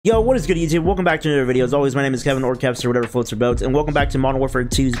Yo, what is good, YouTube? Welcome back to another video. As always, my name is Kevin, or Kevs, or whatever floats your boats, and welcome back to Modern Warfare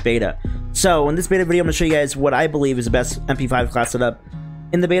 2's beta. So, in this beta video, I'm going to show you guys what I believe is the best MP5 class setup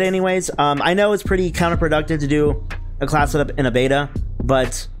in the beta anyways. I know it's pretty counterproductive to do a class setup in a beta,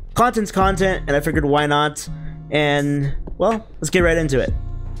 but content's content, and I figured why not? And, well, let's get right into it.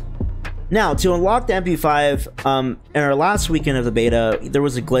 Now, to unlock the MP5, in our last weekend of the beta, there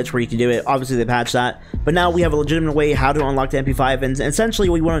was a glitch where you could do it. Obviously, they patched that. But now we have a legitimate way how to unlock the MP5. And essentially,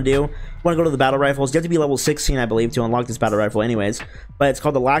 what you want to do, you want to go to the battle rifles. You have to be level 16, I believe, to unlock this battle rifle anyways. But it's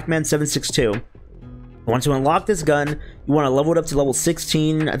called the Lackman 762. You want to unlock this gun, you want to level it up to level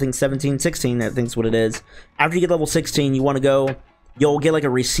 16, I think 17, 16, I think is what it is. After you get level 16, you want to go... You'll get like a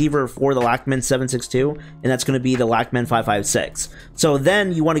receiver for the Lackman 762, and that's going to be the Lackman 556. So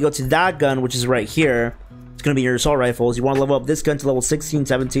then you want to go to that gun, which is right here. It's going to be your assault rifles. You want to level up this gun to level 16,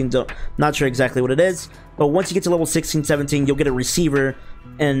 17. Not sure exactly what it is, but once you get to level 16, 17, you'll get a receiver,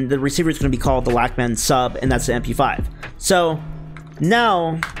 and the receiver is going to be called the Lackman sub, and that's the MP5. So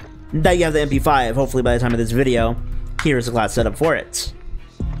now that you have the MP5, hopefully by the time of this video, here's the class setup for it.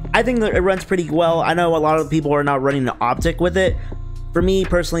 I think that it runs pretty well. I know a lot of people are not running the optic with it. For me,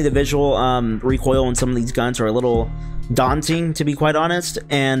 personally, the visual recoil on some of these guns are a little daunting, to be quite honest.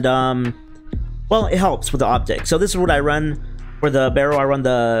 And, well, it helps with the optic. So this is what I run for the barrel. I run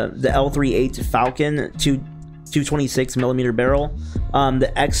the L38 Falcon 226mm barrel.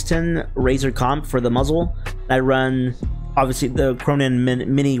 The X10 Razor Comp for the muzzle. I run, obviously, the Cronin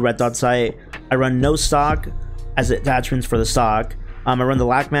Mini Red Dot Sight. I run no stock as attachments for the stock. I run the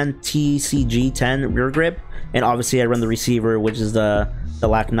Lackman TCG10 rear grip, and obviously I run the receiver, which is the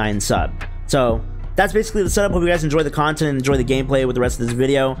Lack 9 sub. So that's basically the setup. Hope you guys enjoy the content and enjoy the gameplay with the rest of this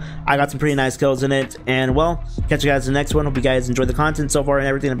video. I got some pretty nice kills in it, and well, catch you guys in the next one. Hope you guys enjoy the content so far and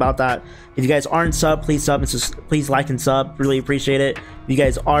everything about that. If you guys aren't subbed, please sub and please like and sub. Really appreciate it. If you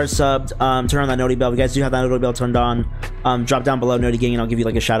guys are subbed, turn on that noti bell. If you guys do have that noti bell turned on, drop down below noti gang, and I'll give you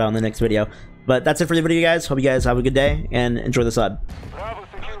like a shout out in the next video. But that's it for the video, guys. Hope you guys have a good day and enjoy the sub.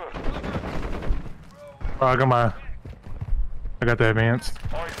 I got the advance.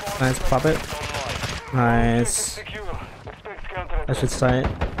 Nice, pop it. Nice. That shit's tight.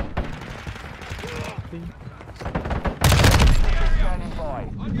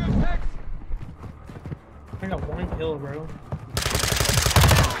 I got one kill, bro.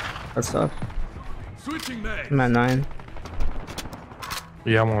 That's tough. I'm at 9.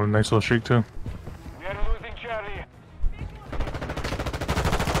 Yeah, I'm on a nice little streak too. We are losing Charlie.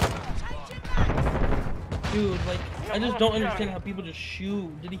 Dude, like, I just don't understand how people just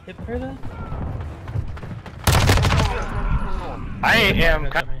shoot. Did he hit her then? I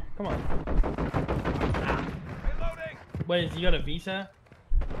am. Come on. Wait, you got a visa?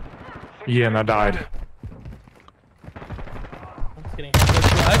 Yeah, and I died. I'm just kidding.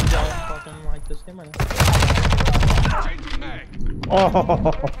 I don't fucking like this game right now.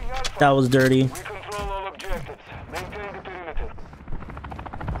 Oh, that was dirty. We control all objectives. Maintain the perimeter.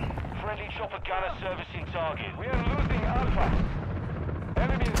 Friendly chopper gunner servicing target. We are losing Alpha.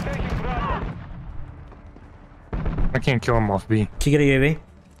 Enemy is taking Bravo. I can't kill him off B. Can you get a UAV?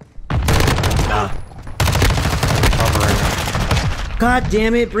 Nah. God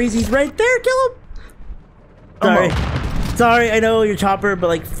damn it, Breezy's right there. Kill him. Sorry. Sorry, I know you're chopper, but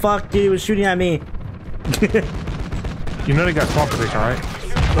like, fuck, dude, he was shooting at me. You know they got spawn position, right?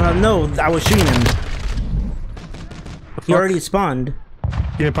 No, I was shooting him. He already spawned.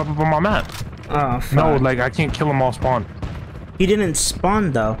 He didn't pop up on my map. Oh, fuck. No, like I can't kill him off spawn. He didn't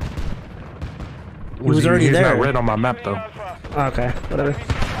spawn though. He was already he's there. Not red on my map though. Oh, okay, whatever.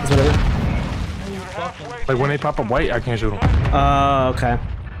 That's whatever. Like when they pop up white, I can't shoot them. Oh, okay.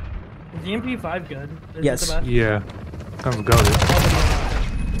 Is the MP5 good? Is Yes. it the best? Yeah, comes goated.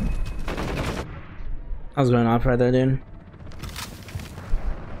 I was going off right there, dude.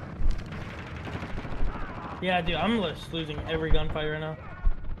 Yeah, dude, I'm just losing every gunfight right now.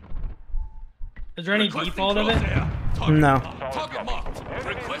 Is there any default of it? No.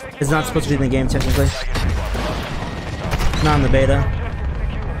 It's not supposed to be in the game, technically. Not in the beta.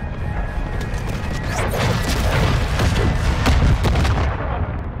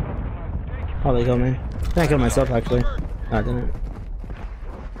 Oh, they killed me. I killed myself, actually. No, I didn't.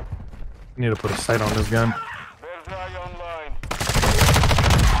 Need to put a sight on this gun.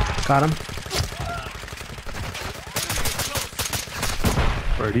 Got him.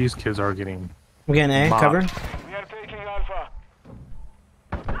 Bro, these kids are getting. I'm getting A, mobbed. cover. We are taking Alpha.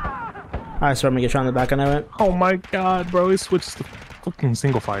 Alright, so I'm gonna get shot in the back, I know it. Oh my god, bro, he switched to fucking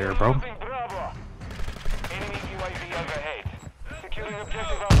single fire, bro. Losing Bravo. Enemy UAV overhead. Securing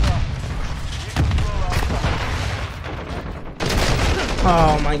objective Alpha. We control Alpha.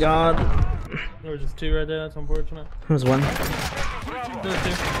 Oh my god. There was just two right there. That's unfortunate. There was one. There was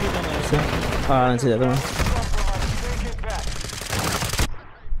two. Two down there. Oh, I didn't see the other one.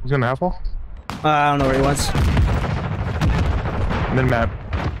 He's gonna half wall. I don't know where he was. Mid map.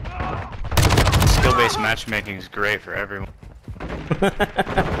 Skill-based matchmaking is great for everyone.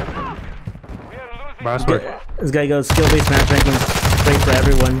 Bastard. This guy goes skill-based matchmaking. Great for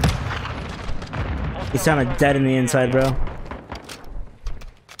everyone. He sounded dead in the inside, bro.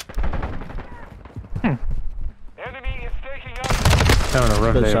 Enemy is taking up. Having a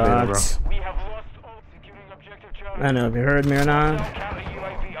rough Good day of beta, bro. shots. We have lost all securing objective Charlie. I don't know if you heard me or not. Counter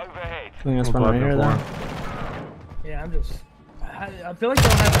UAV overhead. I think that's fun right here, though. Yeah, I'm just. I feel like I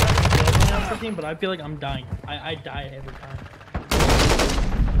don't have enough team, but I feel like I'm dying. I die every time.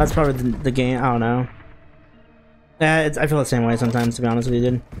 That's probably the game. I don't know. Yeah, I feel the same way sometimes, to be honest with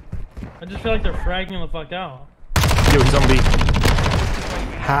you, dude. I just feel like they're fragging the fuck out. Yo, he's on B.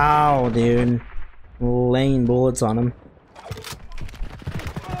 How, dude? Laying bullets on him.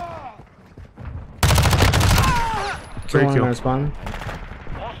 Great One kill. respawn.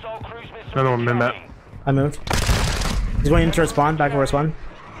 Hostile cruise missile. Another one mid map. I moved. He's going into respawn. Back over respawn.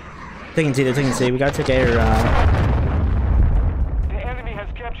 Taking C. They're taking C. We gotta take A or. The enemy has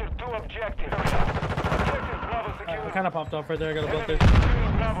captured 2 objectives. Objective Bravo I secured. kind of popped off right there. I got a bolt there.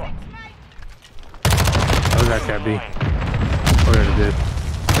 Securing Bravo. Oh, that cat B. Oh, yeah, he did.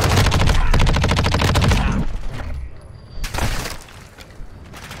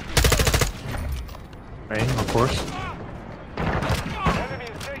 Hey, of course. Enemy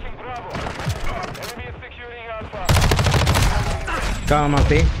is taking Bravo. Enemy is securing Alpha. Got him on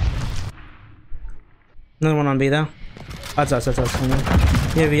B. Another one on B though. That's us.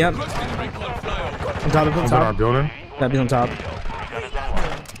 Yeah, B up. On top of I'm top. on our building. That B's on top.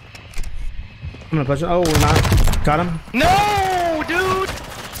 I'm gonna push it. Oh, we're not. Got him. No, dude!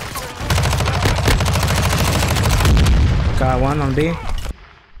 Got one on B.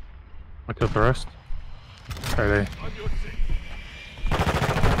 I killed the rest. Are they?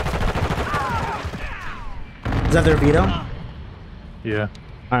 Is that their veto? Yeah.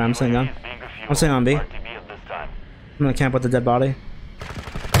 Alright, I'm sitting down. I'm sitting on B. I'm gonna camp with the dead body.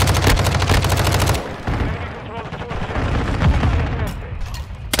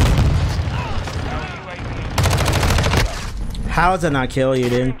 How does that not kill you,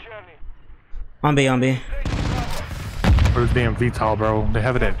 dude? On B, on B. Where's damn VTOL, bro? They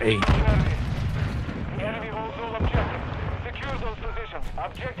have it at 8. Enemy holds all objectives. Secure those positions.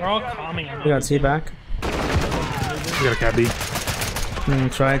 Objective They're all Charlie calming. secured. We got C back. We got a cat B. I'm gonna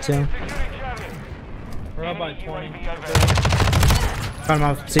try to. We're up by 20. Got him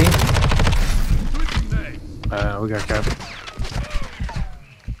off C. We got a cat.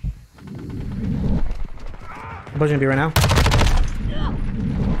 I'm pushing B right now.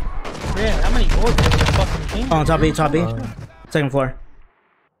 Man, how many orbs in this fucking team? Oh, on top B, top B. Second floor.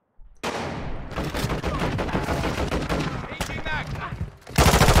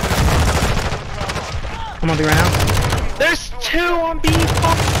 I'm on B right now. There's 2 on B.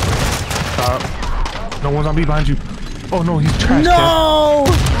 No one's on B behind you. Oh no, he's trash. No!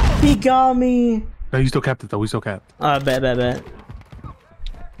 He got me. No, he still capped it though. We still capped. Bet. Enemy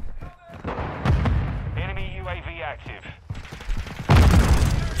UAV active.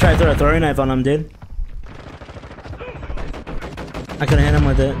 Try to throw a throwing knife on him, dude. I couldn't hit him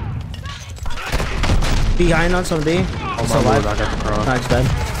with it. Behind us on B. Oh Still my lord, alive. I got the cross. Nice, dead.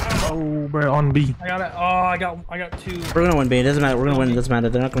 Oh, bro, on B. I got it. Oh, I got 2. We're gonna win B. It doesn't matter. We're gonna win. It doesn't matter.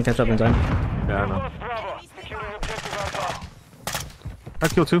 They're not gonna catch up in time. Yeah, I know. Lost Bravo. Securing objective Alpha. I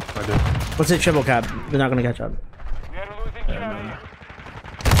killed 2. I did. Let's hit triple cap. They're not gonna catch up. We are losing Charlie.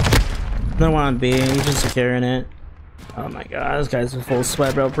 Another one on B. He's just securing it. Oh my god, this guy's in full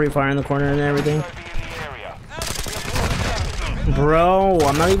sweat, bro. Pre-fire in the corner and everything. UAV in the area. Bro,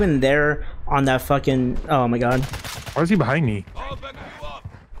 I'm not even there on that fucking. Oh my god. Why is he behind me? I'm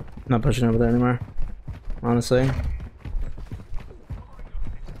not pushing over there anymore. Honestly.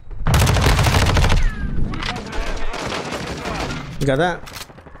 You got that?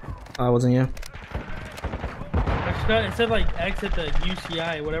 Oh, it wasn't you. It said like exit the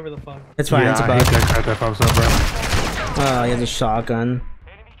UCI, whatever the fuck. It's fine. Yeah, It's a I bug. hate that crap that pops up, bro. Oh, he has a shotgun.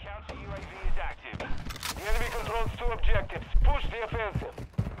 Enemy counter UAV is active. The enemy controls 2 objectives. Push the offensive.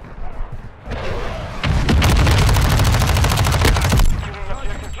 Securing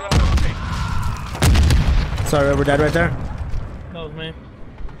objective Charlie. Sorry, we're dead right there. That was me.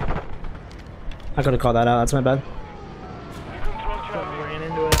 I could have called that out. That's my bad. You control Charlie. Ran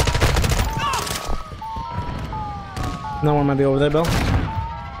into it. No one might be over there, Bill.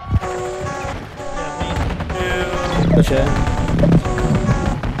 Yeah, Good shit.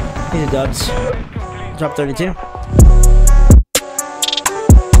 These are dubs. Drop 32.